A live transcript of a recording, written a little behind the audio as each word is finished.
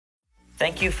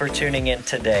Thank you for tuning in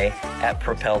today at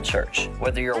Propel Church.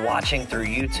 Whether you're watching through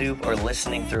YouTube or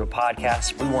listening through a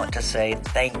podcast, we want to say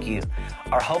thank you.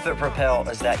 Our hope at Propel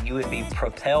is that you would be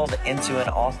propelled into an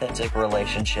authentic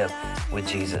relationship with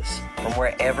Jesus. From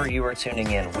wherever you are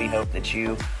tuning in, we hope that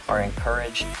you are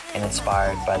encouraged and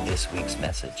inspired by this week's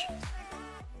message.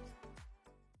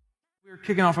 We're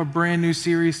kicking off a brand new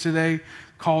series today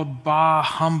called Bah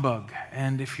Humbug.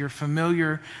 And if you're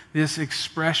familiar, this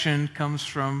expression comes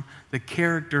from the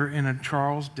character in a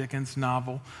Charles Dickens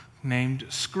novel named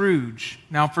Scrooge.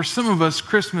 Now, for some of us,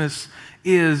 Christmas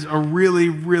is a really,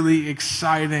 really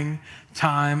exciting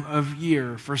time of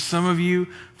year. For some of you,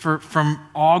 from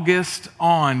August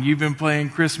on, you've been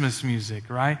playing Christmas music,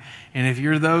 right? And if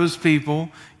you're those people,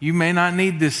 you may not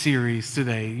need this series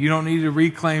today. You don't need to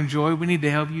reclaim joy. We need to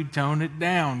help you tone it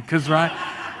down because, right,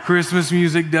 Christmas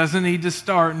music doesn't need to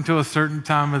start until a certain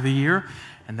time of the year,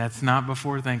 and that's not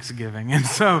before Thanksgiving. And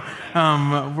so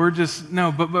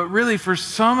but really for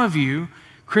some of you,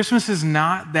 Christmas is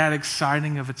not that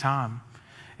exciting of a time.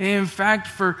 In fact,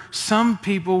 for some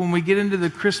people, when we get into the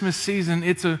Christmas season,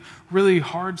 it's a really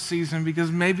hard season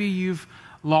because maybe you've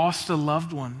lost a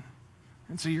loved one.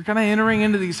 And so you're kind of entering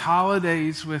into these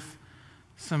holidays with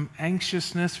some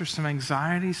anxiousness or some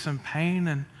anxiety, some pain,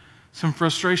 and some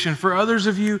frustration. For others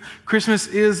of you, Christmas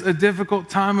is a difficult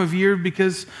time of year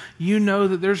because you know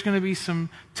that there's going to be some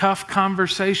tough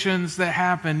conversations that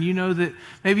happen. You know that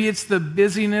maybe it's the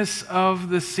busyness of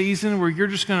the season where you're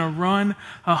just going to run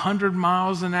 100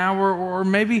 miles an hour, or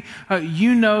maybe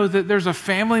you know that there's a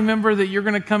family member that you're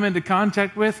going to come into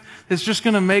contact with that's just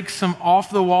going to make some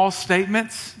off-the-wall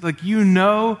statements. Like, you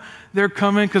know they're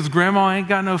coming because grandma ain't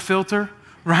got no filter,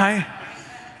 right?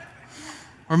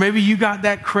 Or maybe you got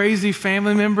that crazy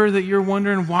family member that you're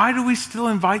wondering, why do we still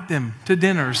invite them to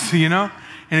dinners, you know?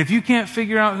 And if you can't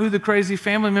figure out who the crazy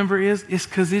family member is, it's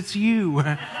because it's you.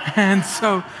 And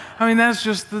so, that's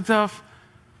just the tough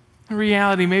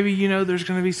reality. Maybe you know there's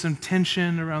going to be some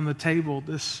tension around the table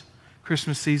this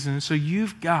Christmas season. And so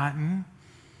you've gotten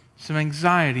some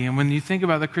anxiety. And when you think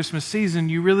about the Christmas season,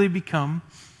 you really become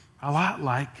a lot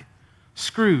like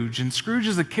Scrooge. And Scrooge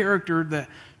is a character that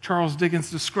Charles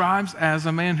Dickens describes as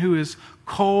a man who is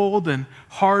cold and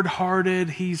hard-hearted.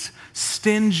 He's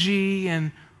stingy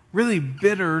and really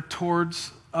bitter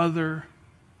towards other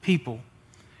people.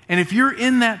 And if you're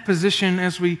in that position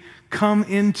as we come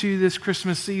into this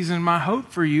Christmas season, my hope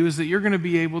for you is that you're going to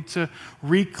be able to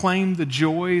reclaim the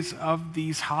joys of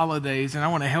these holidays. And I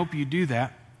want to help you do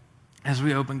that as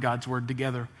we open God's Word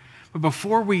together. But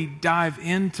before we dive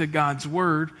into God's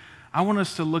Word, I want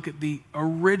us to look at the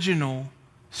original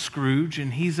Scrooge,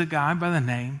 and he's a guy by the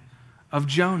name of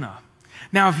Jonah.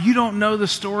 Now, if you don't know the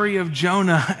story of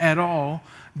Jonah at all,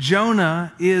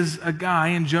 Jonah is a guy.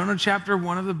 In Jonah chapter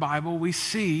 1 of the Bible, we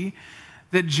see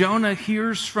that Jonah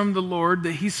hears from the Lord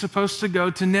that he's supposed to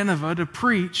go to Nineveh to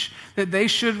preach that they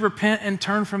should repent and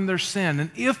turn from their sin.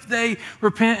 And if they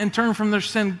repent and turn from their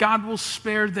sin, God will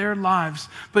spare their lives.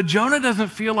 But Jonah doesn't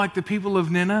feel like the people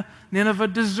of Nineveh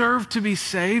deserve to be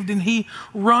saved, and he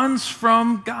runs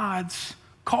from God's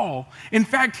call. In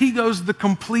fact, he goes the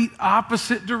complete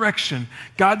opposite direction.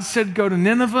 God said go to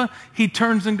Nineveh. He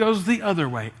turns and goes the other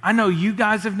way. I know you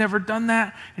guys have never done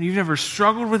that, and you've never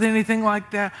struggled with anything like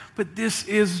that, but this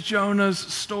is Jonah's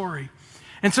story.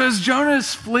 And so as Jonah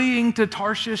is fleeing to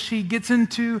Tarshish, he gets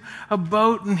into a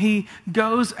boat and he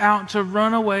goes out to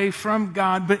run away from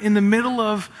God. But in the middle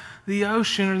of the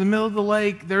ocean or the middle of the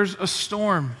lake, there's a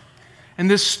storm. And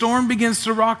this storm begins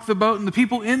to rock the boat, and the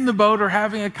people in the boat are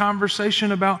having a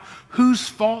conversation about whose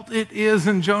fault it is.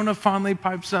 And Jonah finally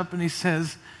pipes up and he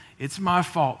says, "It's my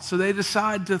fault." So they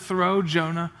decide to throw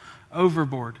Jonah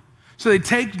overboard. So they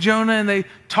take Jonah and they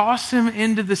toss him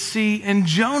into the sea, and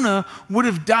Jonah would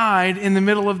have died in the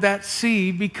middle of that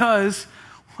sea because,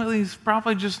 well, he's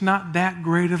probably just not that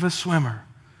great of a swimmer.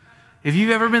 If you've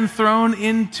ever been thrown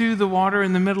into the water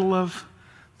in the middle of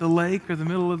the lake or the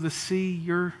middle of the sea,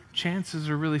 your chances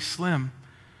are really slim.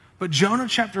 But Jonah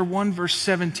chapter 1 verse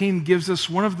 17 gives us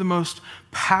one of the most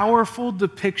powerful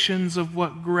depictions of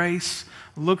what grace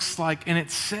looks like. And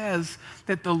it says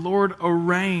that the Lord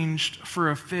arranged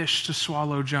for a fish to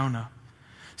swallow Jonah.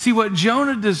 See, what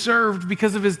Jonah deserved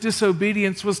because of his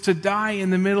disobedience was to die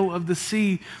in the middle of the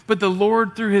sea. But the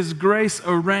Lord, through his grace,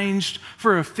 arranged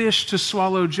for a fish to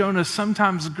swallow Jonah.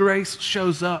 Sometimes grace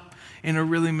shows up in a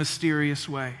really mysterious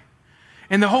way.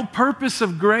 And the whole purpose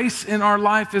of grace in our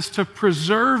life is to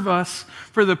preserve us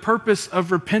for the purpose of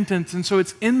repentance. And so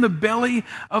it's in the belly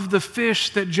of the fish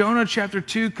that Jonah chapter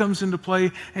 2 comes into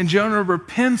play, and Jonah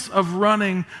repents of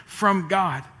running from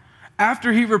God.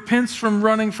 after he repents from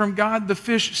running from God, the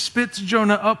fish spits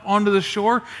Jonah up onto the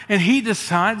shore, and he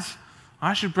decides,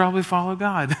 I should probably follow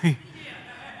God.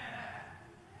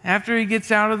 After he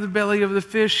gets out of the belly of the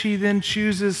fish, he then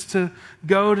chooses to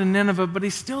go to Nineveh, but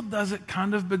he still does it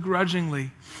kind of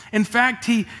begrudgingly. In fact,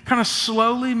 he kind of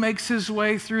slowly makes his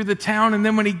way through the town, and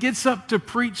then when he gets up to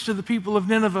preach to the people of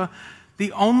Nineveh,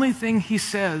 the only thing he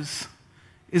says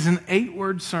is an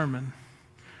 8-word sermon.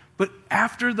 But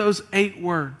after those 8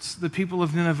 words, the people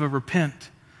of Nineveh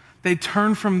repent. They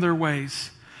turn from their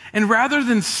ways. And rather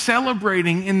than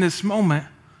celebrating in this moment,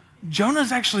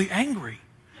 Jonah's actually angry.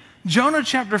 Jonah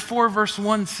chapter 4, verse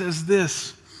 1 says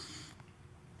this.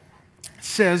 It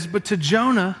says, but to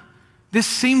Jonah, this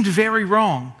seemed very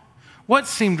wrong. What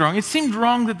seemed wrong? It seemed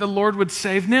wrong that the Lord would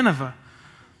save Nineveh.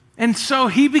 And so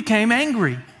he became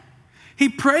angry. He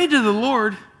prayed to the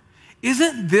Lord,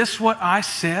 isn't this what I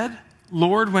said,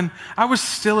 Lord, when I was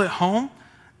still at home?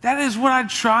 That is what I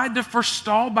tried to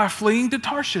forestall by fleeing to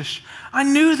Tarshish. I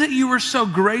knew that you were so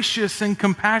gracious and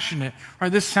compassionate.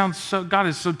 Right? This sounds so, God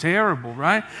is so terrible,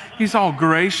 right? He's all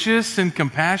gracious and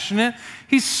compassionate.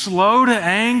 He's slow to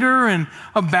anger and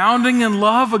abounding in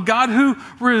love, a God who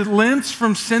relents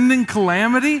from sending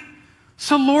calamity.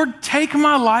 So Lord, take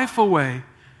my life away,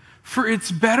 for it's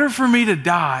better for me to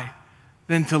die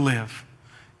than to live.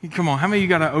 Come on, how many of you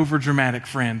got an overdramatic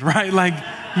friend, right? Like,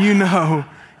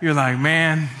 you're like,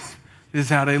 man, this is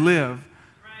how they live.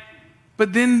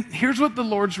 But then here's what the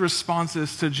Lord's response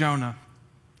is to Jonah.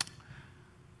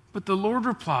 But the Lord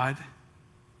replied,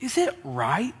 is it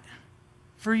right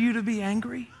for you to be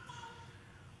angry?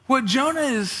 What Jonah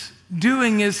is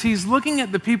doing is he's looking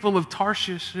at the people of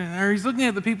Tarshish, or he's looking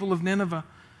at the people of Nineveh,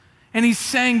 and he's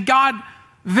saying, God,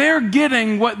 they're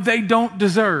getting what they don't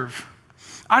deserve.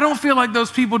 I don't feel like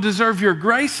those people deserve your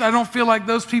grace. I don't feel like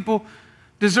those people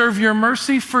deserve your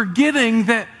mercy, forgetting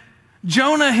that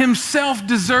Jonah himself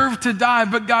deserved to die,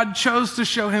 but God chose to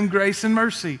show him grace and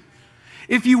mercy.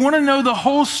 If you want to know the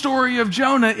whole story of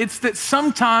Jonah, it's that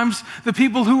sometimes the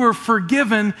people who are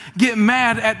forgiven get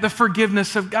mad at the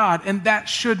forgiveness of God, and that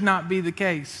should not be the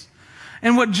case.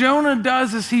 And what Jonah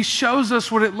does is he shows us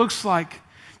what it looks like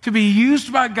to be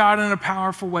used by God in a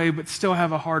powerful way, but still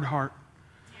have a hard heart.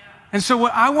 And so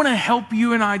what I want to help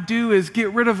you and I do is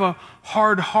get rid of a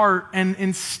hard heart and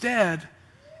instead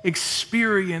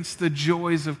experience the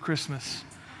joys of Christmas.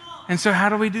 And so how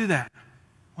do we do that?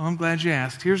 Well, I'm glad you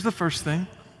asked. Here's the first thing,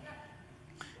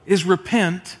 is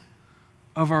repent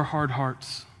of our hard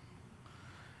hearts.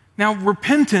 Now,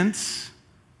 repentance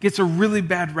gets a really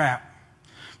bad rap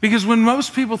because when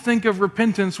most people think of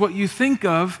repentance, what you think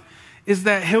of is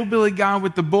that hillbilly guy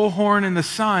with the bullhorn and the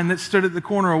sign that stood at the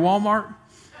corner of Walmart.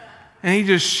 And he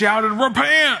just shouted,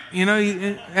 repent,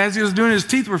 as he was doing, his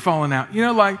teeth were falling out.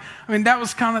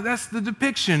 That's the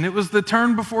depiction. It was the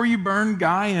turn before you burn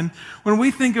guy. And when we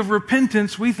think of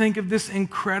repentance, we think of this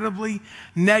incredibly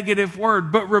negative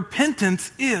word. But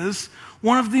repentance is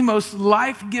one of the most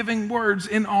life-giving words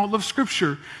in all of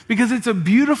Scripture because it's a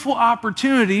beautiful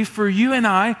opportunity for you and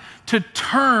I to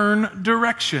turn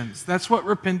directions. That's what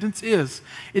repentance is.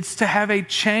 It's to have a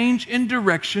change in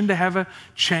direction, to have a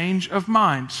change of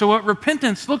mind. So what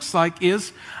repentance looks like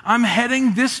is I'm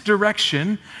heading this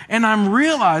direction and I'm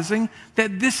realizing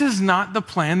that this is not the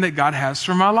plan that God has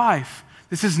for my life.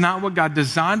 This is not what God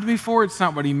designed me for. It's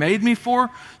not what He made me for.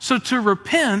 So to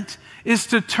repent is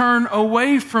to turn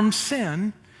away from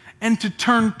sin and to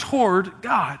turn toward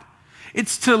God.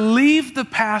 It's to leave the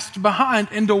past behind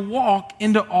and to walk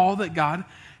into all that God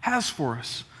has for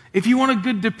us. If you want a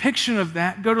good depiction of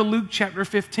that, go to Luke chapter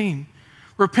 15.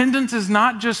 Repentance is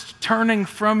not just turning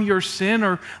from your sin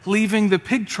or leaving the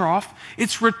pig trough.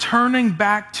 It's returning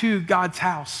back to God's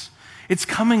house. It's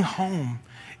coming home.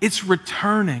 It's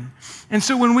returning. And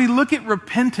so when we look at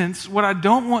repentance, what I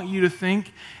don't want you to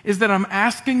think is that I'm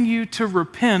asking you to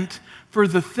repent for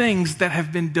the things that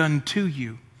have been done to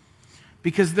you.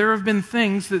 Because there have been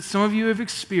things that some of you have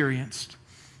experienced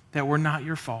that were not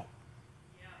your fault.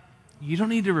 You don't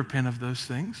need to repent of those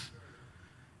things.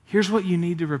 Here's what you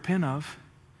need to repent of.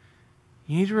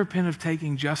 You need to repent of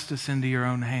taking justice into your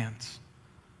own hands.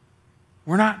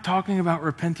 We're not talking about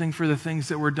repenting for the things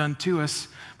that were done to us,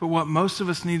 but what most of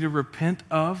us need to repent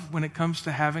of when it comes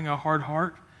to having a hard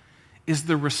heart is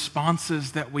the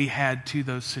responses that we had to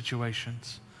those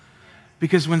situations.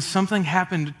 Because when something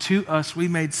happened to us, we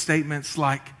made statements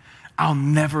like, I'll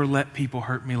never let people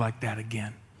hurt me like that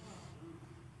again.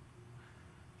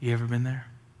 You ever been there?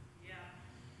 Yeah.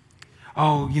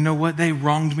 Oh, you know what? They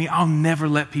wronged me. I'll never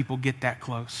let people get that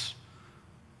close.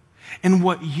 And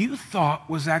what you thought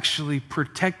was actually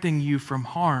protecting you from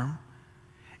harm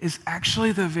is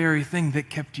actually the very thing that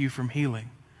kept you from healing.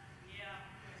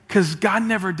 Because God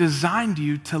never designed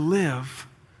you to live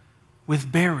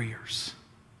with barriers.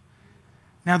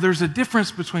 Now, there's a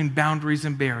difference between boundaries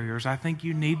and barriers. I think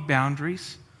you need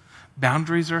boundaries.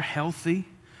 Boundaries are healthy.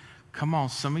 Come on,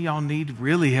 some of y'all need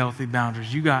really healthy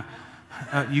boundaries. You got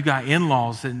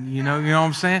in-laws, and you know what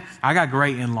I'm saying? I got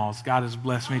great in-laws. God has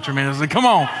blessed me tremendously. Come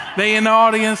on, they in the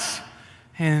audience,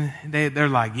 and they're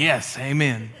like, yes,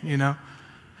 amen,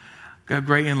 Got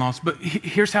great in-laws. But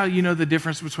here's how you know the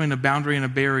difference between a boundary and a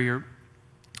barrier.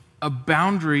 A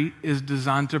boundary is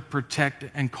designed to protect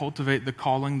and cultivate the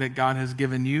calling that God has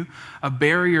given you. A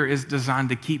barrier is designed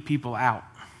to keep people out.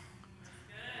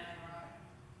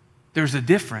 There's a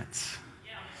difference.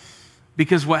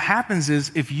 Because what happens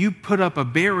is if you put up a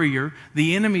barrier,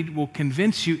 the enemy will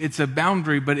convince you it's a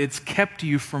boundary, but it's kept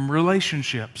you from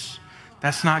relationships.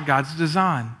 That's not God's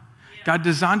design. God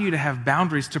designed you to have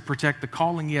boundaries to protect the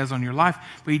calling He has on your life,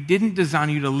 but He didn't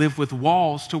design you to live with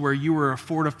walls to where you were a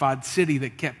fortified city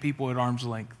that kept people at arm's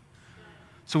length.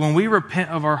 So when we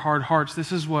repent of our hard hearts,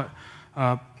 this is what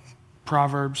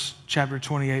Proverbs chapter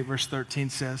 28, verse 13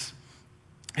 says.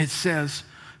 It says,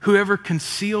 whoever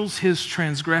conceals his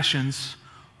transgressions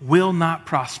will not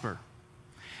prosper.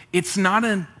 It's not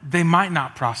they might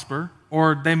not prosper,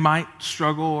 or they might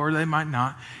struggle, or they might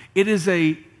not. It is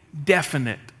a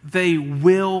definite. They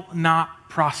will not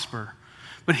prosper.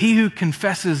 But he who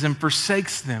confesses and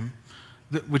forsakes them,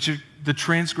 which are the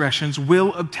transgressions,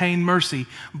 will obtain mercy.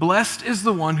 Blessed is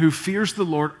the one who fears the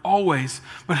Lord always,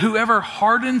 but whoever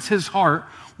hardens his heart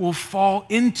will fall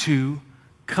into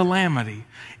calamity.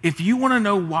 If you want to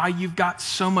know why you've got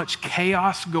so much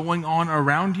chaos going on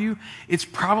around you, it's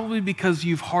probably because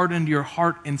you've hardened your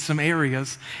heart in some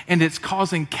areas, and it's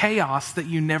causing chaos that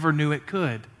you never knew it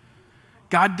could.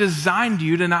 God designed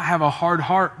you to not have a hard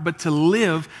heart, but to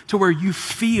live to where you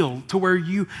feel, to where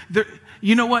you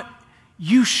know what?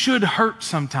 You should hurt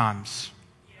sometimes.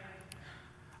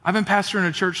 I've been pastoring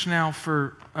a church now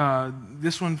for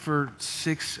over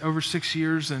 6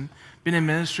 years, and been in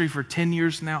ministry for 10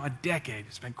 years now, a decade.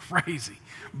 It's been crazy.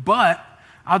 But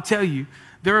I'll tell you,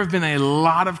 there have been a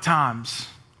lot of times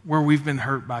where we've been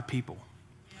hurt by people.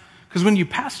 Because when you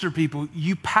pastor people,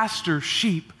 you pastor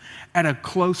sheep at a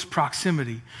close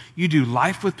proximity. You do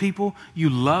life with people, you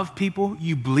love people,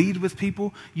 you bleed with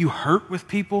people, you hurt with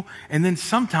people, and then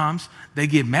sometimes they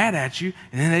get mad at you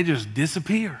and then they just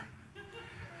disappear.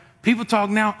 People talk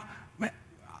now,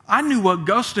 I knew what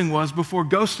ghosting was before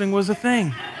ghosting was a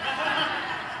thing.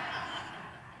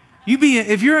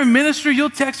 If you're in ministry, you'll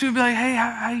text me and be like, hey,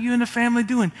 how you and the family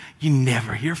doing? You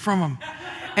never hear from them.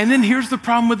 And then here's the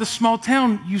problem with a small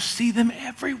town. You see them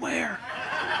everywhere.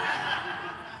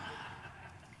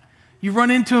 You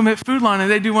run into them at Food Line and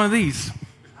they do one of these.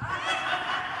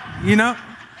 You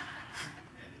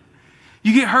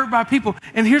get hurt by people.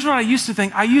 And here's what I used to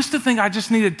think. I used to think I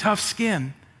just needed tough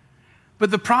skin. But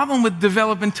the problem with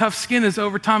developing tough skin is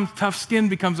over time, tough skin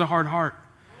becomes a hard heart.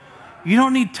 You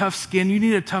don't need tough skin. You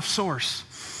need a tough source.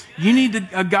 You need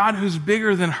a God who's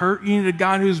bigger than hurt. You need a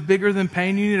God who's bigger than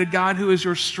pain. You need a God who is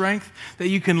your strength that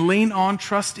you can lean on,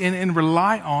 trust in, and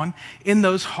rely on in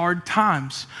those hard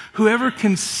times. Whoever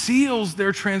conceals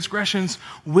their transgressions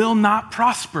will not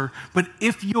prosper. But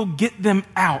if you'll get them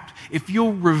out, if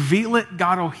you'll reveal it,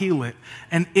 God will heal it.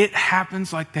 And it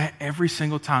happens like that every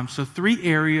single time. So 3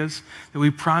 areas that we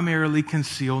primarily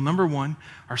conceal. Number 1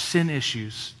 are sin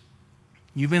issues.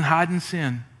 You've been hiding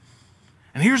sin.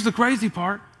 And here's the crazy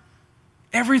part.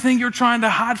 Everything you're trying to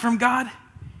hide from God,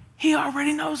 He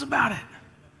already knows about it.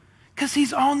 Because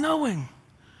He's all-knowing.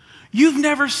 You've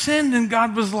never sinned and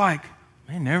God was like,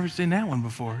 I ain't never seen that one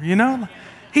before,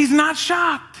 He's not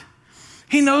shocked.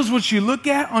 He knows what you look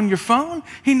at on your phone.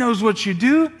 He knows what you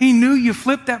do. He knew you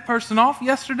flipped that person off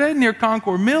yesterday near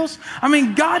Concord Mills.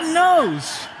 God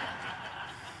knows.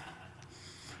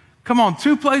 Come on,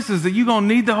 2 places that you're going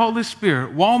to need the Holy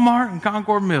Spirit, Walmart and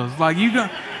Concord Mills.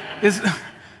 It's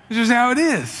just how it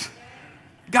is.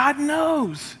 God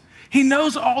knows. He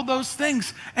knows all those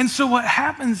things. And so what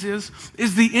happens is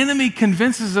the enemy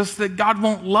convinces us that God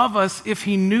won't love us if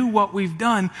He knew what we've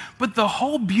done. But the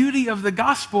whole beauty of the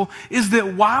gospel is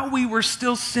that while we were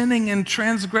still sinning and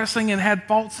transgressing and had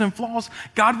faults and flaws,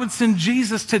 God would send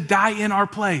Jesus to die in our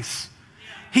place.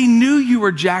 He knew you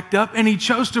were jacked up and He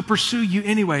chose to pursue you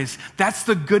anyways. That's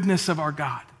the goodness of our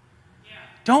God.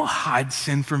 Don't hide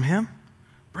sin from Him.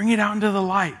 Bring it out into the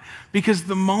light. Because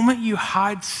the moment you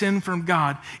hide sin from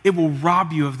God, it will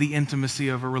rob you of the intimacy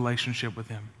of a relationship with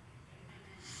Him.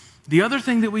 The other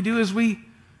thing that we do is we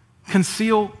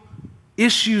conceal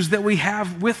issues that we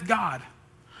have with God.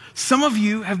 Some of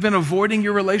you have been avoiding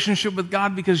your relationship with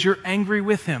God because you're angry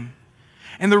with him.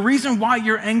 And the reason why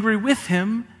you're angry with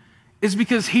him is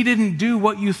because he didn't do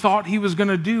what you thought he was going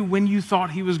to do when you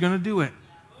thought he was going to do it.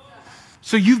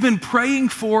 So you've been praying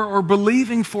for or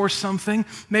believing for something.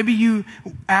 Maybe you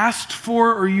asked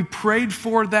for or you prayed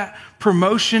for that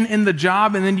promotion in the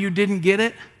job and then you didn't get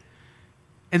it.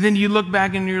 And then you look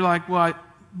back and you're like, well,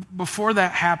 before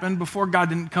that happened, before God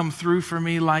didn't come through for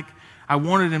me like I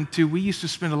wanted him to, we used to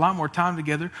spend a lot more time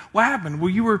together. What happened? Well,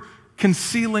 you were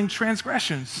concealing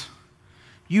transgressions.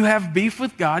 You have beef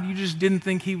with God. You just didn't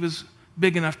think he was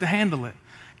big enough to handle it.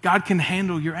 God can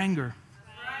handle your anger.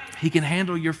 He can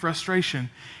handle your frustration.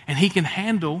 And he can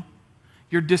handle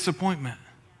your disappointment.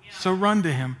 So run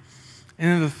to him. And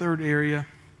then the third area,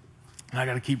 and I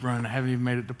got to keep running. I haven't even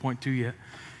made it to point 2 yet,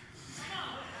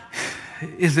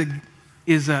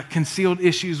 is concealed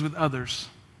issues with others.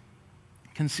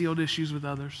 Concealed issues with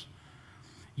others.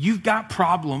 You've got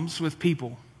problems with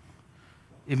people.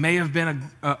 It may have been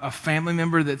a family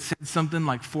member that said something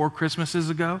like 4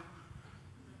 Christmases ago.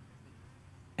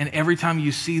 And every time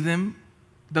you see them,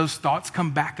 those thoughts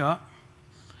come back up.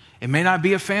 It may not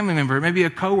be a family member. It may be a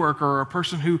coworker or a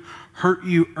person who hurt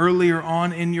you earlier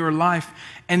on in your life.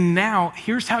 And now,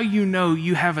 here's how you know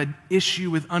you have an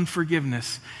issue with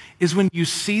unforgiveness, is when you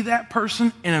see that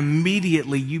person and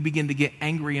immediately you begin to get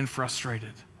angry and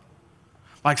frustrated.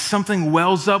 Like something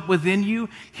wells up within you.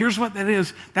 Here's what that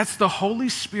is. That's the Holy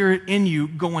Spirit in you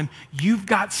going, you've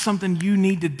got something you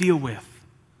need to deal with.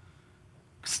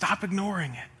 Stop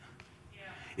ignoring it.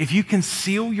 If you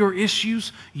conceal your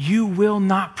issues, you will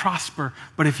not prosper.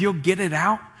 But if you'll get it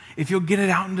out, if you'll get it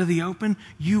out into the open,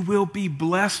 you will be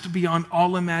blessed beyond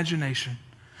all imagination.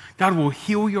 God will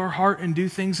heal your heart and do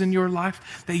things in your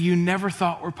life that you never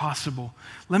thought were possible.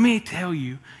 Let me tell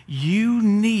you, you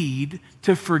need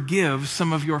to forgive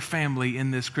some of your family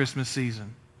in this Christmas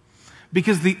season.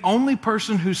 Because the only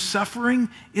person who's suffering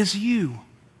is you.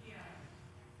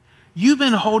 You've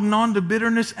been holding on to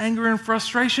bitterness, anger, and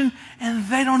frustration, and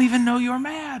they don't even know you're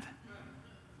mad.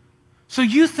 So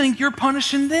you think you're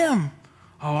punishing them.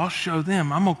 Oh, I'll show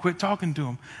them. I'm going to quit talking to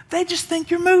them. They just think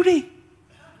you're moody.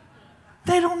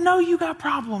 They don't know you got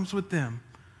problems with them.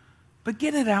 But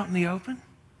get it out in the open.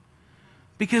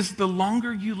 Because the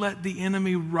longer you let the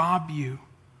enemy rob you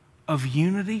of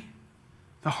unity,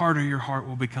 the harder your heart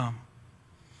will become.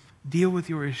 Deal with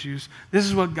your issues. This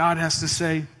is what God has to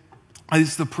say.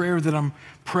 It's the prayer that I'm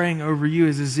praying over you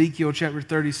is Ezekiel chapter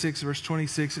 36, verse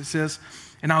 26. It says,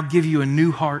 and I'll give you a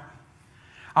new heart.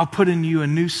 I'll put in you a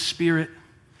new spirit.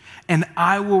 And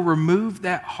I will remove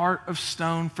that heart of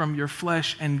stone from your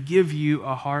flesh and give you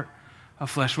a heart of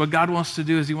flesh. What God wants to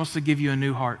do is he wants to give you a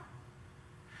new heart.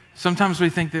 Sometimes we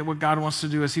think that what God wants to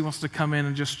do is he wants to come in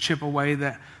and just chip away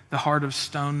the heart of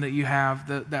stone that you have,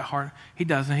 that heart. He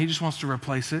doesn't. He just wants to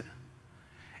replace it.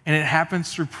 And it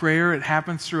happens through prayer. It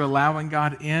happens through allowing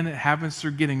God in. It happens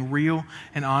through getting real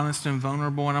and honest and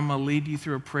vulnerable. And I'm going to lead you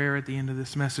through a prayer at the end of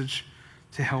this message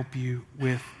to help you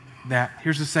with that.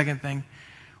 Here's the second thing.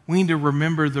 We need to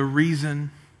remember the reason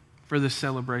for the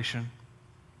celebration.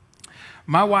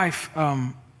 My wife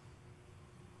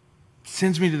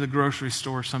sends me to the grocery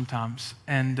store sometimes,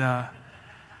 and I'm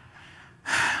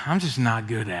just not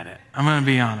good at it. I'm going to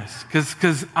be honest,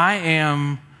 because I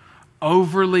am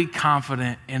overly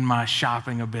confident in my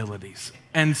shopping abilities.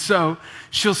 And so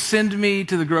she'll send me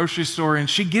to the grocery store and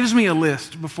she gives me a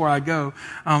list before I go.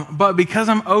 But because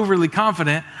I'm overly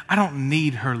confident, I don't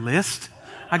need her list.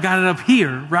 I got it up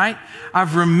here, right?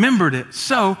 I've remembered it.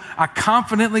 So I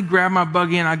confidently grab my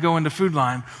buggy and I go into Food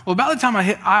Line. Well, about the time I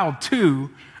hit aisle 2,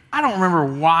 I don't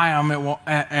remember why I'm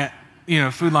at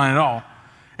Food Line at all.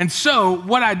 And so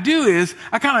what I do is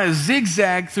I kind of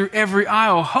zigzag through every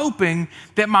aisle hoping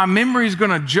that my memory is going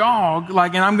to jog,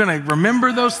 and I'm going to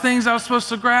remember those things I was supposed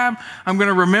to grab. I'm going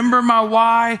to remember my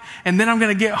why, and then I'm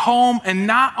going to get home, and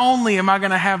not only am I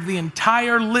going to have the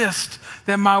entire list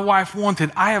that my wife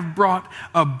wanted, I have brought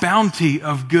a bounty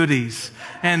of goodies,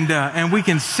 and we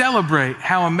can celebrate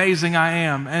how amazing I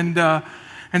am.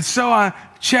 And so I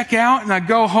check out, and I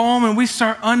go home, and we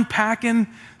start unpacking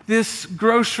this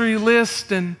grocery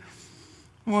list, and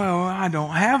well, I don't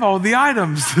have all the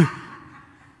items.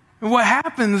 And what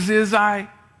happens is I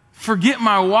forget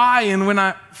my why, and when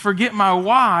I forget my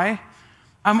why,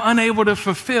 I'm unable to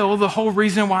fulfill the whole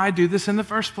reason why I do this in the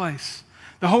first place.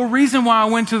 The whole reason why I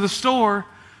went to the store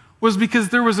was because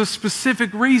there was a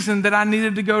specific reason that I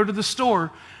needed to go to the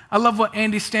store. I love what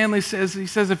Andy Stanley says. He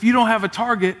says, if you don't have a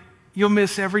target, you'll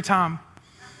miss every time.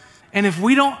 And if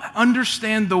we don't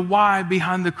understand the why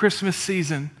behind the Christmas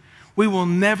season, we will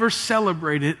never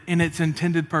celebrate it in its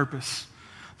intended purpose.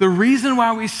 The reason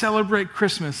why we celebrate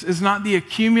Christmas is not the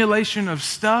accumulation of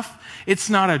stuff. It's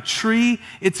not a tree.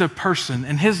 It's a person.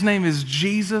 And his name is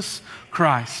Jesus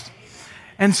Christ.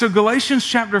 And so Galatians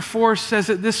chapter 4 says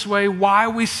it this way, why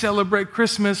we celebrate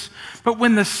Christmas. But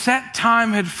when the set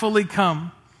time had fully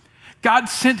come, God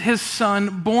sent his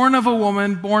son, born of a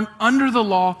woman, born under the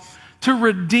law, to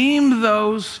redeem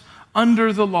those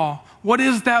under the law. What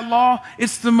is that law?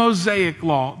 It's the Mosaic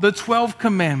law, the 12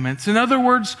 commandments. In other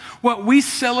words, what we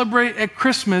celebrate at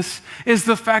Christmas is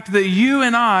the fact that you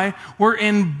and I were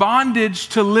in bondage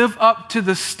to live up to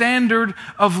the standard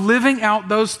of living out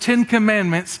those 10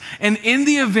 commandments. And in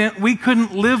the event we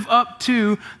couldn't live up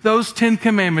to those 10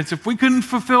 commandments, if we couldn't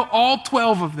fulfill all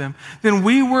 12 of them, then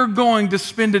we were going to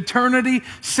spend eternity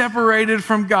separated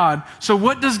from God. So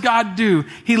what does God do?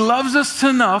 He loves us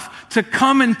enough to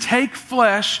come and take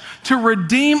flesh to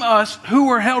redeem us who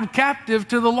were held captive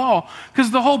to the law. Because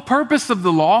the whole purpose of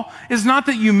the law is not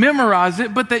that you memorize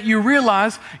it, but that you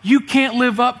realize you can't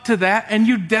live up to that and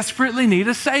you desperately need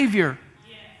a Savior.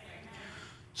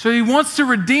 So he wants to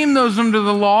redeem those under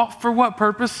the law for what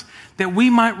purpose? That we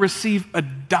might receive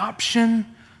adoption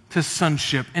to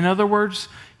sonship. In other words,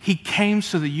 he came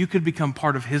so that you could become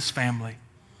part of his family.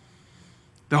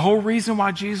 The whole reason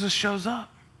why Jesus shows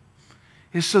up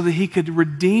is so that he could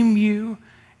redeem you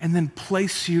and then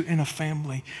place you in a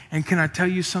family. And can I tell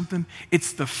you something?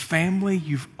 It's the family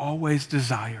you've always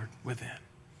desired within.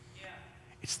 Yeah.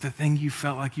 It's the thing you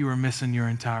felt like you were missing your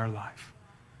entire life.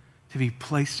 To be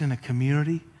placed in a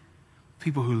community,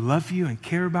 people who love you and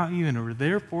care about you and are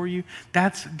there for you.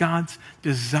 That's God's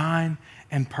design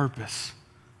and purpose.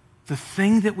 The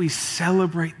thing that we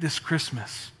celebrate this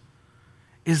Christmas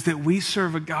is that we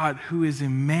serve a God who is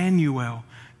Emmanuel,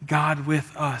 God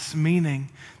with us, meaning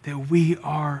that we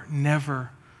are never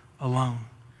alone.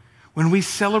 When we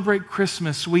celebrate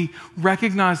Christmas, we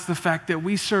recognize the fact that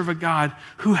we serve a God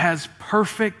who has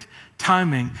perfect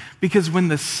timing, because when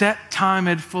the set time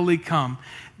had fully come,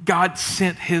 God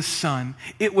sent his son.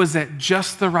 It was at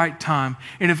just the right time.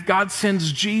 And if God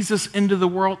sends Jesus into the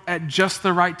world at just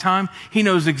the right time, he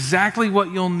knows exactly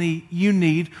what you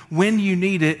need, when you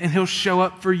need it, and he'll show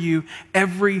up for you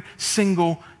every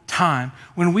single time.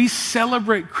 When we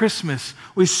celebrate Christmas,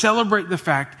 we celebrate the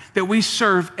fact that we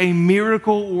serve a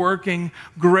miracle-working,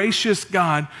 gracious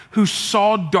God who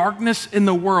saw darkness in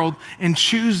the world and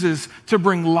chooses to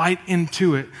bring light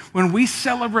into it. When we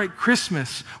celebrate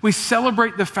Christmas, we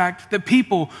celebrate the fact that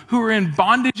people who are in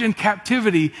bondage and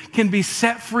captivity can be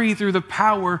set free through the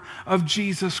power of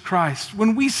Jesus Christ.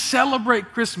 When we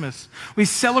celebrate Christmas, we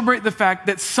celebrate the fact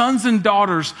that sons and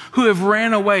daughters who have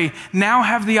ran away now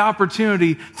have the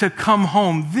opportunity to come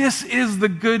home. This is the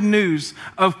good news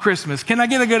of Christmas. Can I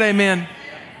get a good amen?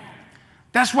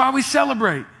 That's why we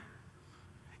celebrate.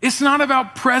 It's not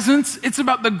about presents. It's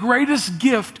about the greatest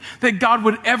gift that God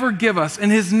would ever give us.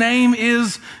 And his name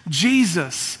is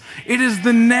Jesus. It is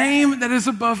the name that is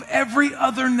above every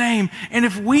other name. And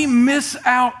if we miss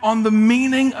out on the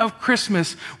meaning of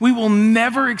Christmas, we will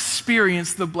never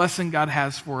experience the blessing God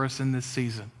has for us in this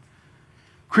season.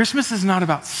 Christmas is not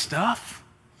about stuff.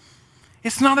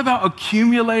 It's not about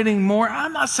accumulating more.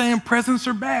 I'm not saying presents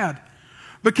are bad.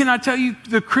 But can I tell you,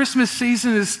 the Christmas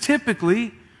season is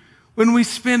typically when we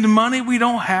spend money we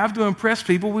don't have to impress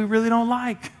people we really don't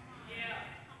like. Yeah.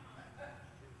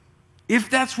 If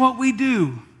that's what we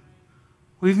do,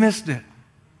 we've missed it.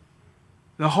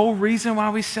 The whole reason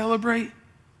why we celebrate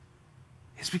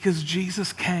is because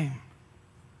Jesus came.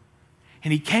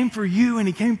 And he came for you and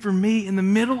he came for me in the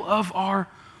middle of our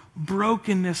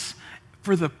brokenness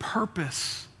for the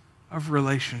purpose of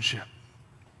relationship.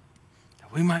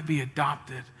 That we might be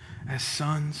adopted as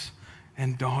sons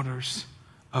and daughters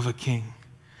of a king.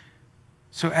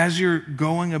 So as you're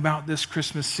going about this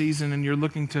Christmas season and you're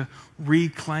looking to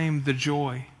reclaim the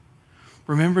joy,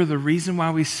 remember the reason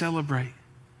why we celebrate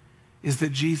is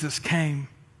that Jesus came,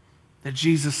 that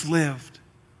Jesus lived,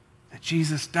 that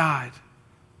Jesus died,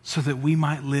 so that we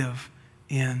might live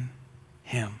in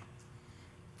him.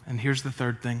 And here's the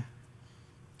third thing.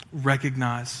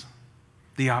 Recognize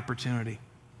the opportunity.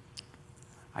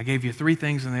 I gave you 3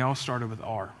 things and they all started with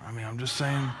R. I mean, I'm just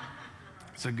saying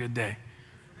it's a good day.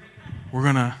 We're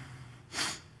going to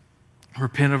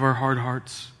repent of our hard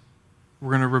hearts. We're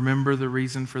going to remember the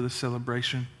reason for the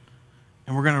celebration.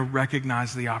 And we're going to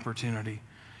recognize the opportunity.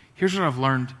 Here's what I've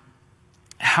learned.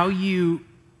 How you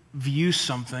view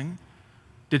something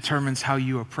determines how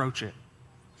you approach it.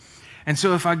 And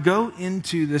so if I go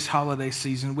into this holiday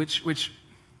season, which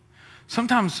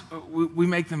sometimes we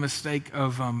make the mistake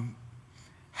of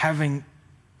having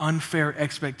unfair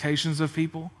expectations of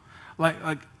people.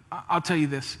 Like I'll tell you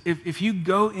this. If you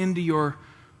go into your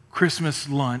Christmas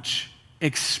lunch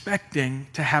expecting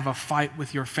to have a fight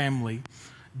with your family,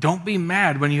 don't be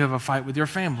mad when you have a fight with your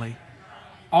family.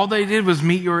 All they did was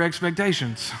meet your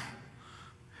expectations.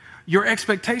 Your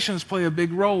expectations play a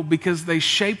big role because they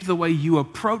shape the way you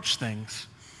approach things.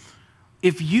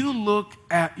 If you look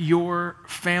at your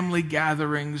family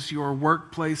gatherings, your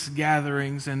workplace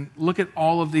gatherings, and look at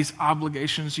all of these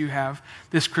obligations you have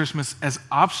this Christmas as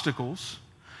obstacles,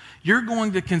 you're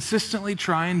going to consistently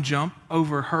try and jump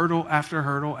over hurdle after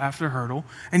hurdle after hurdle,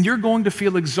 and you're going to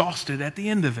feel exhausted at the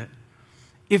end of it.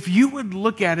 If you would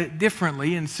look at it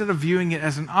differently, instead of viewing it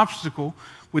as an obstacle,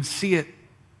 would see it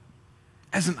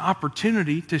as an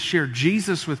opportunity to share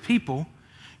Jesus with people,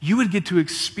 you would get to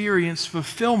experience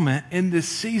fulfillment in this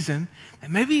season that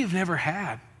maybe you've never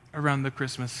had around the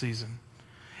Christmas season.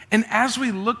 And as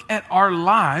we look at our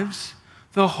lives,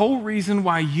 the whole reason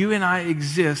why you and I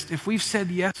exist, if we've said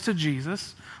yes to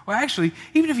Jesus, well, actually,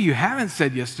 even if you haven't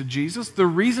said yes to Jesus, the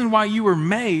reason why you were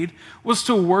made was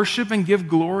to worship and give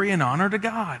glory and honor to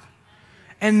God.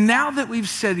 And now that we've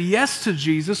said yes to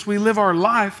Jesus, we live our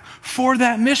life for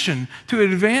that mission, to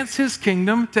advance his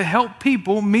kingdom, to help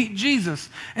people meet Jesus.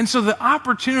 And so the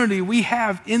opportunity we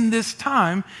have in this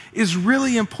time is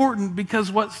really important,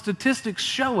 because what statistics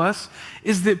show us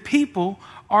is that people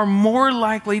are more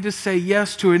likely to say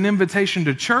yes to an invitation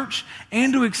to church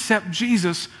and to accept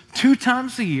Jesus 2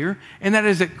 times a year, and that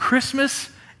is at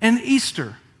Christmas and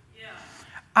Easter. Yeah.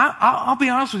 I'll be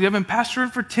honest with you, I've been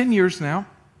pastoring for 10 years now.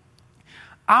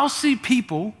 I'll see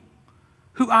people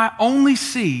who I only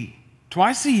see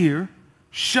twice a year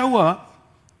show up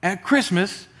at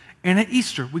Christmas and at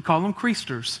Easter. We call them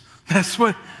Creasters. That's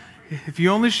what, if you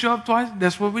only show up twice,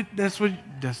 that's what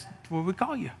we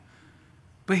call you.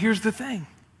 But here's the thing.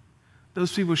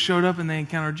 Those people showed up and they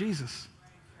encountered Jesus.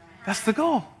 That's the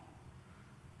goal.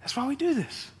 That's why we do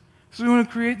this. So we want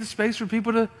to create the space for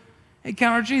people to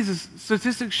encounter Jesus.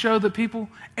 Statistics show that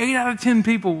 8 out of 10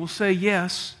 people will say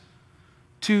yes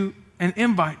to an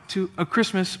invite to a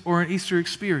Christmas or an Easter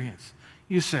experience.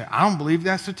 You say, I don't believe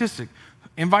that statistic.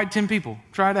 Invite 10 people.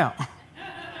 Try it out.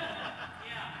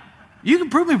 You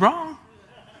can prove me wrong.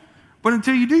 But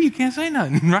until you do, you can't say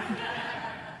nothing, right?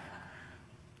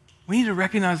 We need to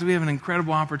recognize that we have an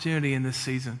incredible opportunity in this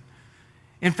season.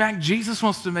 In fact, Jesus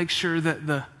wants to make sure that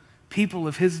the people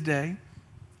of his day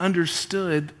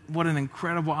understood what an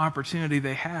incredible opportunity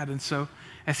they had. And so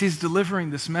as he's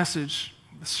delivering this message,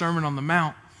 the Sermon on the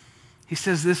Mount, he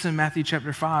says this in Matthew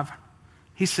chapter 5.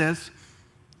 He says,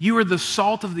 "You are the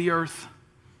salt of the earth,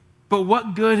 but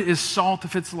what good is salt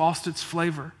if it's lost its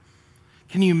flavor?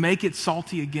 Can you make it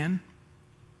salty again?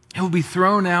 It will be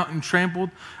thrown out and trampled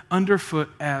underfoot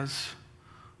as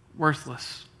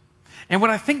worthless." And what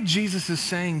I think Jesus is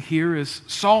saying here is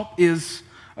salt is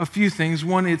a few things.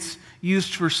 One, it's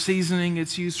used for seasoning,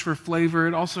 it's used for flavor.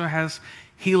 It also has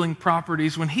healing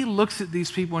properties. When he looks at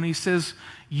these people and he says,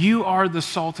 you are the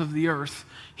salt of the earth,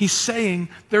 he's saying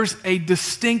there's a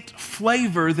distinct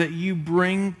flavor that you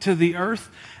bring to the earth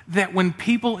that when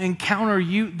people encounter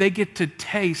you, they get to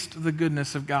taste the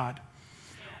goodness of God.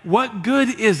 What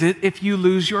good is it if you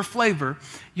lose your flavor?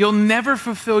 You'll never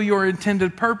fulfill your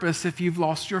intended purpose if you've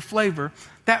lost your flavor.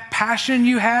 That passion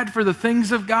you had for the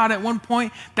things of God at one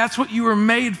point, that's what you were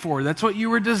made for. That's what you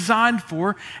were designed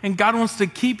for. And God wants to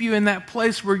keep you in that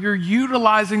place where you're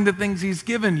utilizing the things he's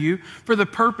given you for the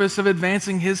purpose of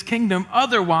advancing his kingdom.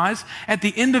 Otherwise, at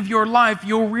the end of your life,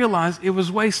 you'll realize it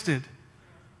was wasted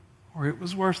or it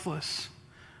was worthless.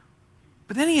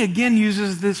 But then he again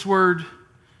uses this word,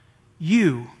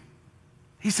 you.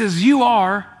 He says, you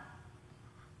are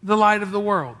the light of the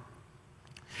world.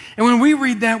 And when we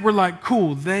read that, we're like,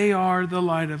 cool, they are the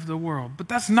light of the world. But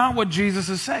that's not what Jesus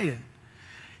is saying.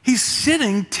 He's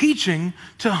sitting, teaching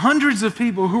to hundreds of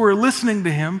people who are listening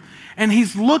to him, and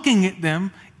he's looking at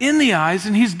them in the eyes,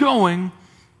 and he's going,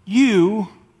 you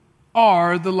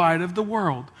are the light of the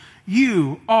world.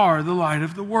 You are the light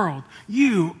of the world.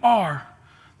 You are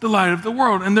the light of the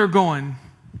world. And they're going,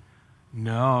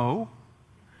 no,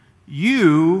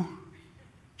 you,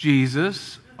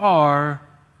 Jesus, are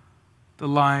the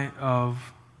light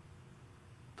of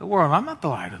the world. I'm not the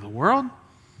light of the world.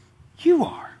 You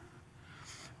are.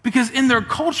 Because in their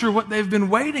culture, what they've been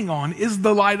waiting on is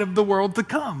the light of the world to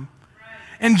come.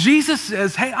 And Jesus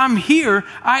says, hey, I'm here.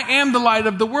 I am the light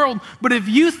of the world. But if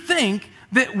you think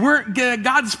that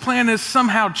God's plan has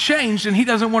somehow changed and he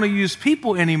doesn't want to use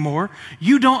people anymore,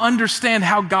 you don't understand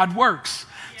how God works.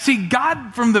 See,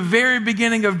 God, from the very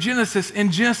beginning of Genesis,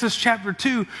 in Genesis chapter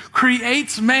 2,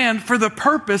 creates man for the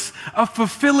purpose of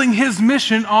fulfilling his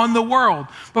mission on the world.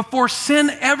 Before sin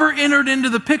ever entered into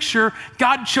the picture,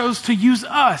 God chose to use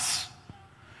us.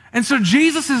 And so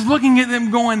Jesus is looking at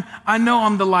them going, I know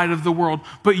I'm the light of the world,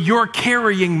 but you're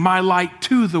carrying my light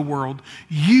to the world.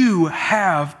 You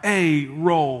have a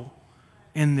role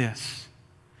in this.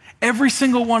 Every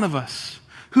single one of us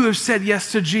who have said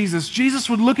yes to Jesus, Jesus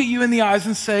would look at you in the eyes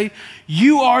and say,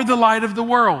 you are the light of the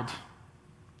world.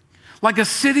 Like a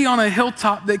city on a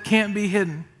hilltop that can't be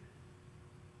hidden.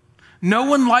 No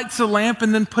one lights a lamp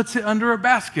and then puts it under a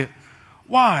basket.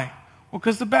 Why? Well,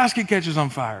 because the basket catches on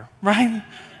fire, right?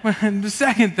 And the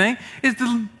second thing is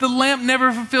the lamp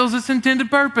never fulfills its intended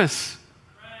purpose.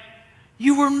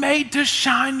 You were made to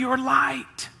shine your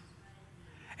light.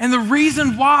 And the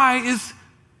reason why is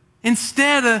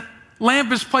instead a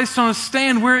lamp is placed on a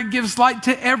stand where it gives light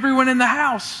to everyone in the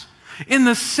house. In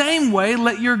the same way,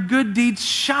 let your good deeds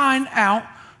shine out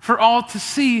for all to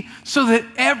see so that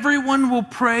everyone will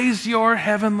praise your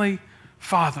heavenly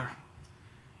Father.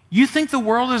 You think the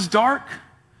world is dark?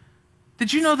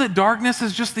 Did you know that darkness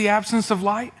is just the absence of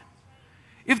light?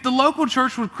 If the local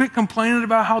church would quit complaining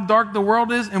about how dark the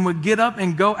world is and would get up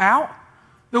and go out,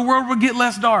 the world would get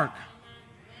less dark.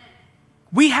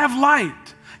 We have light.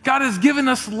 God has given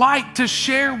us light to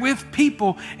share with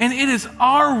people, and it is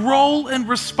our role and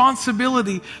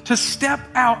responsibility to step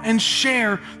out and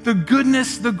share the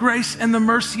goodness, the grace, and the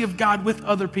mercy of God with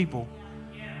other people.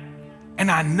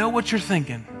 And I know what you're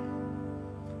thinking.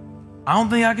 I don't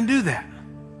think I can do that.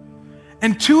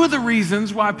 And two of the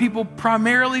reasons why people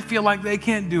primarily feel like they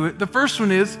can't do it, the first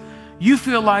one is you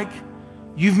feel like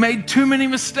you've made too many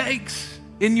mistakes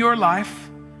in your life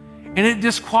and it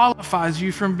disqualifies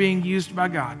you from being used by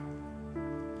God.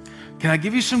 Can I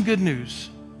give you some good news?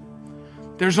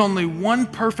 There's only one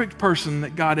perfect person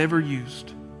that God ever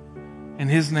used, and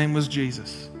his name was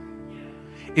Jesus.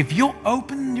 If you'll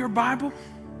open your Bible,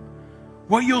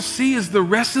 what you'll see is the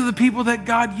rest of the people that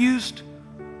God used,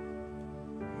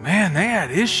 man, they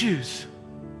had issues.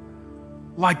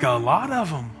 Like a lot of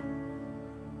them.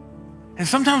 And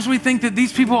sometimes we think that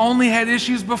these people only had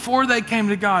issues before they came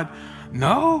to God.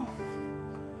 No.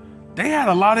 They had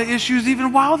a lot of issues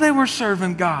even while they were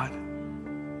serving God.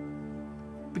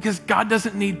 Because God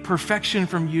doesn't need perfection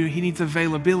from you. He needs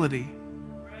availability.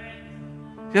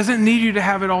 He doesn't need you to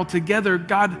have it all together.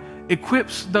 God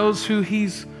equips those who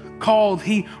he's called.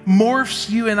 He morphs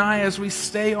you and I as we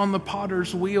stay on the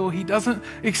potter's wheel. He doesn't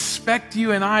expect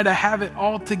you and I to have it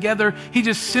all together. He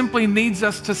just simply needs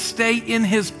us to stay in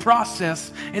his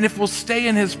process. And if we'll stay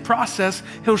in his process,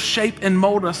 he'll shape and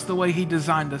mold us the way he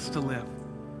designed us to live.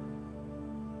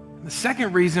 And the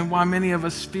second reason why many of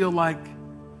us feel like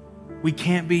we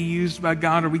can't be used by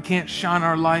God or we can't shine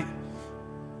our light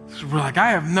is we're like,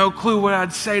 I have no clue what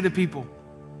I'd say to people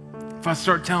if I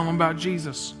start telling them about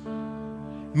Jesus.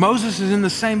 Moses is in the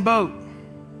same boat.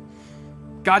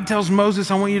 God tells Moses,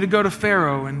 I want you to go to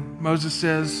Pharaoh. And Moses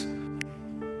says,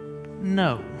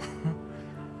 no.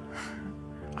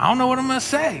 I don't know what I'm going to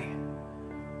say.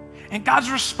 And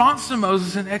God's response to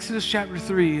Moses in Exodus chapter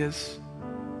 3 is,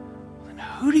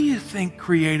 who do you think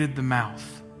created the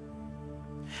mouth?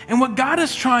 And what God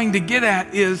is trying to get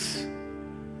at is,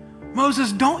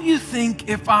 Moses, don't you think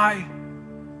if I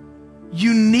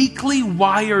uniquely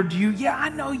wired you, yeah, I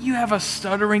know you have a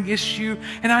stuttering issue,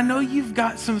 and I know you've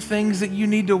got some things that you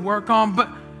need to work on, but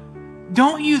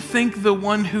don't you think the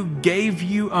one who gave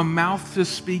you a mouth to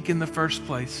speak in the first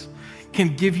place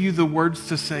can give you the words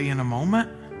to say in a moment?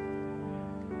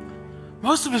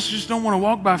 Most of us just don't want to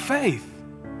walk by faith.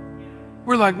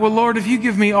 We're like, well, Lord, if you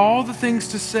give me all the things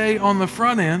to say on the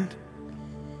front end,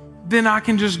 then I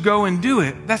can just go and do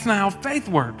it. That's not how faith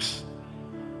works.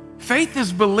 Faith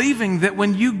is believing that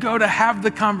when you go to have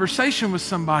the conversation with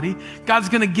somebody, God's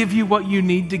going to give you what you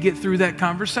need to get through that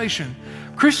conversation.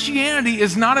 Christianity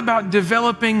is not about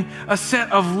developing a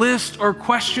set of lists or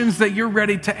questions that you're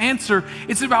ready to answer.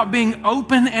 It's about being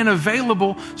open and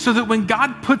available so that when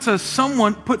God puts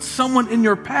someone in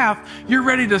your path, you're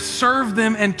ready to serve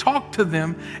them and talk to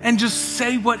them and just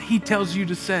say what he tells you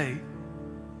to say.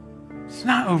 It's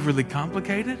not overly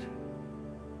complicated.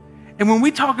 And when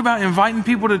we talk about inviting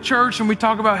people to church and we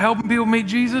talk about helping people meet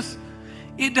Jesus,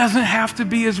 it doesn't have to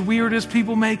be as weird as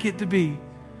people make it to be.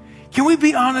 Can we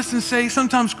be honest and say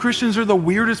sometimes Christians are the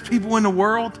weirdest people in the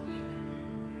world?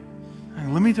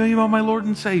 And let me tell you about my Lord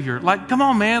and Savior. Like, come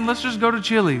on, man, let's just go to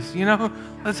Chili's,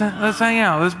 let's hang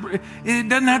out. It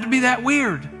doesn't have to be that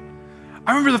weird.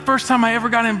 I remember the first time I ever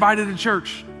got invited to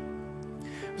church.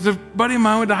 It was a buddy of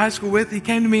mine I went to high school with. He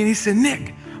came to me and he said,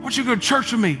 Nick, I want you to go to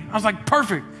church with me. I was like,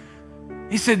 perfect.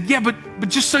 He said, yeah, but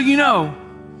just so you know,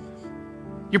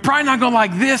 you're probably not going to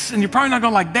like this, and you're probably not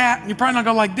going to like that, and you're probably not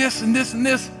going to like this and this and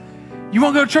this. You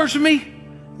want to go to church with me?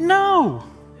 No.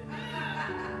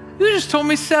 You just told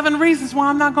me 7 reasons why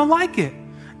I'm not going to like it.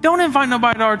 Don't invite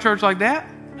nobody to our church like that.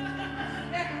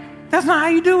 That's not how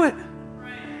you do it.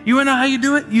 You want to know how you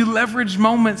do it? You leverage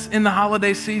moments in the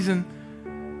holiday season.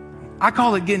 I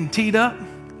call it getting teed up.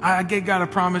 I gave God a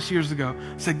promise years ago.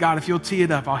 I said, God, if you'll tee it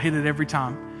up, I'll hit it every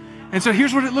time. And so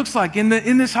here's what it looks like in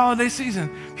this holiday season.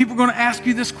 People are going to ask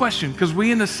you this question because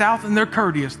we in the South, and they're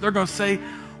courteous. They're going to say,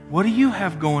 what do you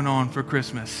have going on for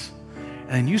Christmas?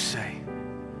 And then you say,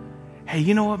 hey,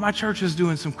 you know what? My church is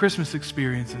doing some Christmas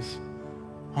experiences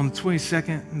on the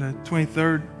 22nd and the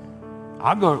 23rd.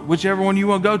 I'll go whichever one you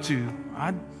want to go to.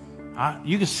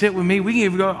 You can sit with me. We can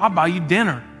even go. I'll buy you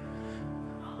dinner.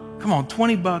 Come on,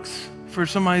 $20 for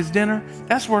somebody's dinner.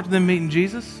 That's worth them meeting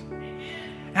Jesus.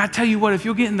 And I tell you what, if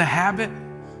you'll get in the habit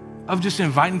of just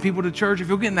inviting people to church, if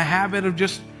you'll get in the habit of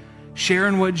just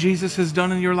sharing what Jesus has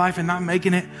done in your life and not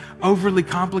making it overly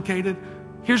complicated,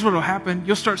 here's what will happen.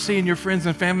 You'll start seeing your friends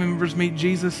and family members meet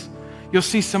Jesus. You'll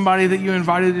see somebody that you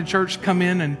invited to church come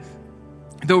in and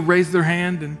they'll raise their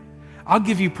hand, and I'll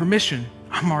give you permission.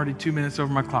 I'm already 2 minutes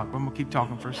over my clock, but I'm going to keep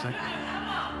talking for a second.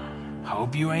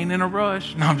 Hope you ain't in a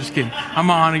rush. No, I'm just kidding. I'm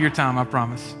going to honor your time, I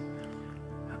promise.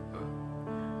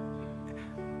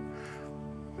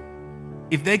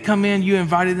 If they come in, you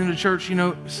invited them to church, you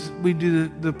know, we do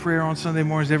the prayer on Sunday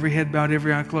mornings, every head bowed,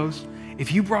 every eye closed.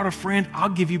 If you brought a friend, I'll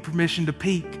give you permission to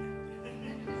peek.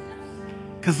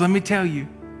 Because let me tell you,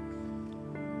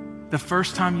 the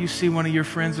first time you see one of your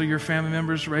friends or your family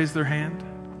members raise their hand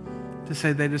to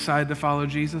say they decided to follow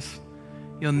Jesus,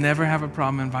 you'll never have a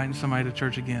problem inviting somebody to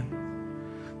church again.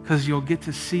 Because you'll get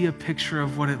to see a picture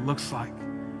of what it looks like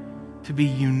to be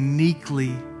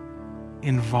uniquely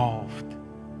involved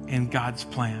in God's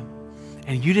plan.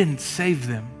 And you didn't save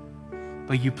them,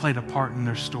 but you played a part in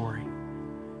their story.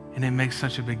 And it makes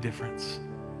such a big difference.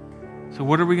 So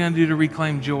what are we going to do to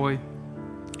reclaim joy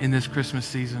in this Christmas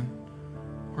season?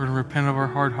 We're going to repent of our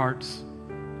hard hearts.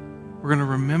 We're going to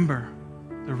remember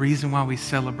the reason why we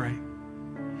celebrate.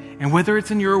 And whether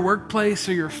it's in your workplace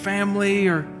or your family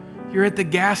or you're at the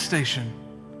gas station,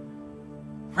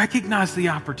 recognize the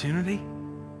opportunity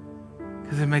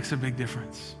because it makes a big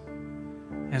difference.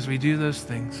 As we do those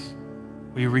things,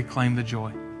 we reclaim the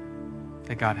joy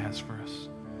that God has for us.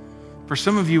 For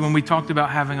some of you, when we talked about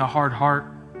having a hard heart,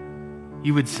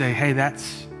 you would say, hey,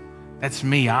 that's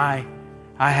me. I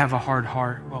have a hard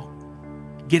heart. Well,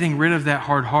 getting rid of that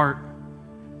hard heart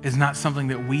is not something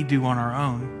that we do on our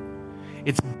own.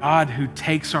 It's God who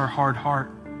takes our hard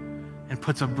heart and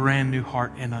puts a brand new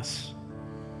heart in us.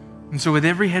 And so with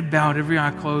every head bowed, every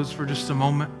eye closed for just a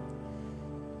moment,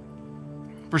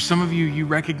 for some of you, you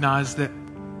recognize that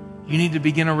you need to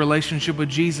begin a relationship with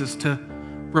Jesus to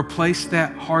replace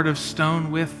that heart of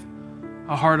stone with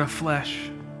a heart of flesh.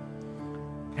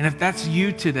 And if that's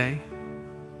you today,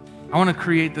 I want to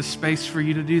create the space for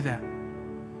you to do that.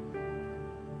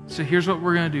 So here's what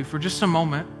we're going to do. For just a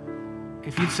moment,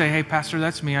 if you'd say, hey, Pastor,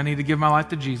 that's me. I need to give my life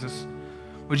to Jesus.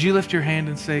 Would you lift your hand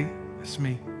and say, that's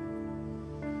me?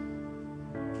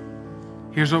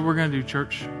 Here's what we're going to do,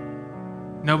 church.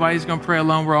 Nobody's going to pray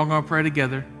alone. We're all going to pray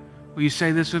together. Will you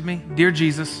say this with me? Dear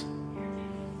Jesus,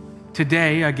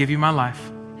 today I give you my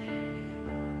life.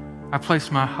 I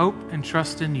place my hope and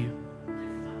trust in you.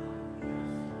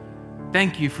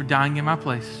 Thank you for dying in my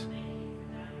place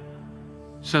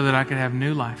so that I could have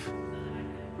new life.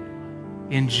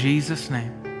 In Jesus'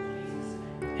 name,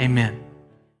 amen.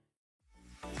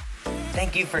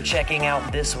 Thank you for checking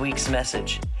out this week's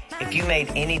message. If you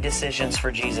made any decisions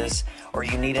for Jesus, or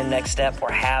you need a next step,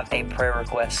 or have a prayer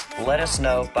request, let us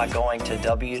know by going to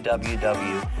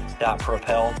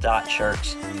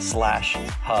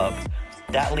www.propel.church/hub.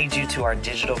 That leads you to our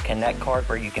digital connect card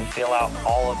where you can fill out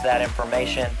all of that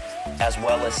information, as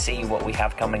well as see what we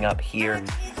have coming up here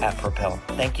at Propel.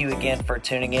 Thank you again for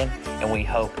tuning in, and we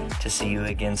hope to see you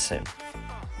again soon.